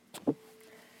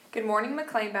Good morning,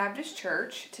 McLean Baptist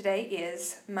Church. Today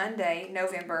is Monday,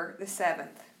 November the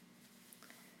 7th.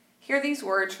 Hear these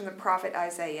words from the prophet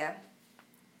Isaiah.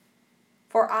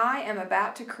 For I am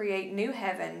about to create new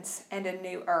heavens and a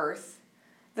new earth.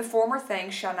 The former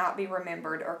things shall not be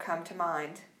remembered or come to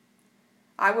mind.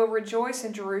 I will rejoice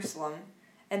in Jerusalem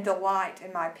and delight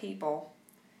in my people.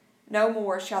 No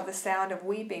more shall the sound of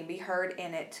weeping be heard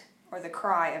in it, or the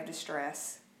cry of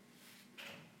distress.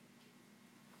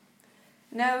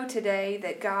 Know today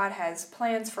that God has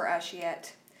plans for us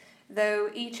yet, though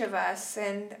each of us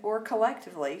or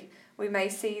collectively we may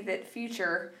see that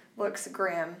future looks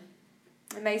grim.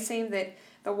 It may seem that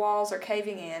the walls are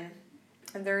caving in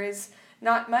and there is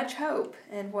not much hope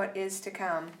in what is to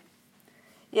come.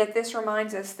 Yet this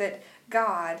reminds us that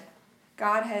God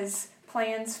has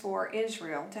plans for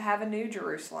Israel to have a new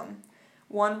Jerusalem,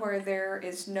 one where there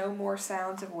is no more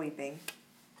sounds of weeping.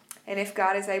 And if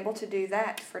God is able to do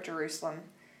that for Jerusalem,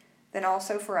 then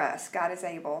also for us, God is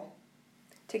able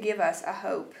to give us a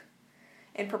hope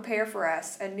and prepare for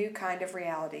us a new kind of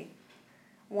reality,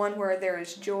 one where there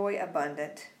is joy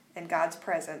abundant and God's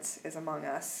presence is among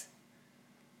us.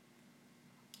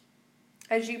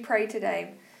 As you pray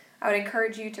today, I would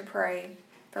encourage you to pray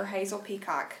for Hazel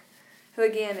Peacock, who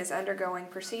again is undergoing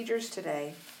procedures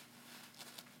today.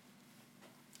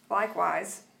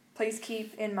 Likewise, please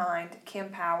keep in mind Kim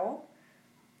Powell,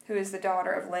 who is the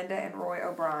daughter of Linda and Roy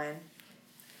O'Brien.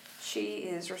 She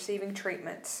is receiving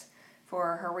treatments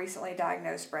for her recently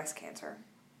diagnosed breast cancer.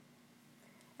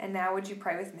 And now would you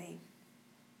pray with me?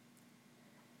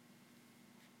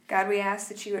 God, we ask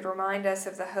that you would remind us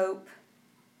of the hope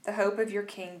of your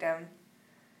kingdom,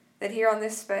 that here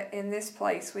in this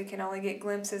place we can only get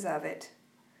glimpses of it.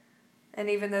 And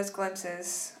even those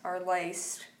glimpses are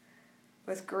laced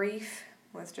with grief,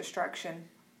 with destruction.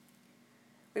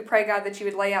 We pray, God, that you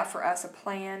would lay out for us a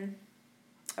plan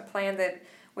that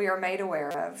we are made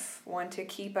aware of, one to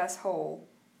keep us whole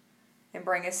and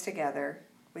bring us together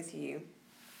with you.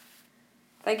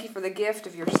 Thank you for the gift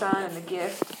of your Son and the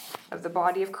gift of the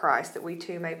body of Christ, that we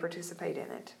too may participate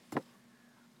in it.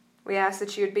 We ask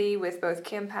that you would be with both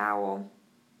Kim Powell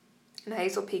and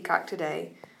Hazel Peacock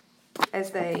today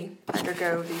as they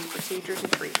undergo these procedures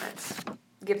and treatments.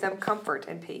 Give them comfort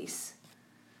and peace.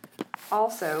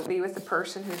 Also, be with the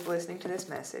person who's listening to this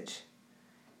message,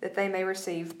 that they may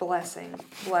receive blessing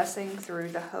through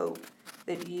the hope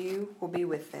that you will be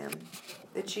with them,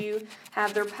 that you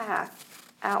have their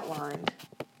path outlined.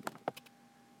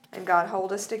 And God,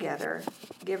 hold us together.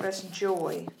 Give us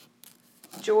joy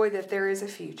that there is a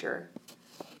future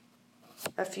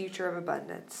of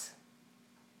abundance.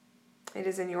 It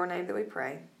is in your name that we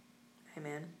pray.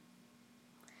 Amen.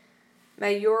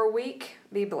 May your week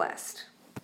be blessed.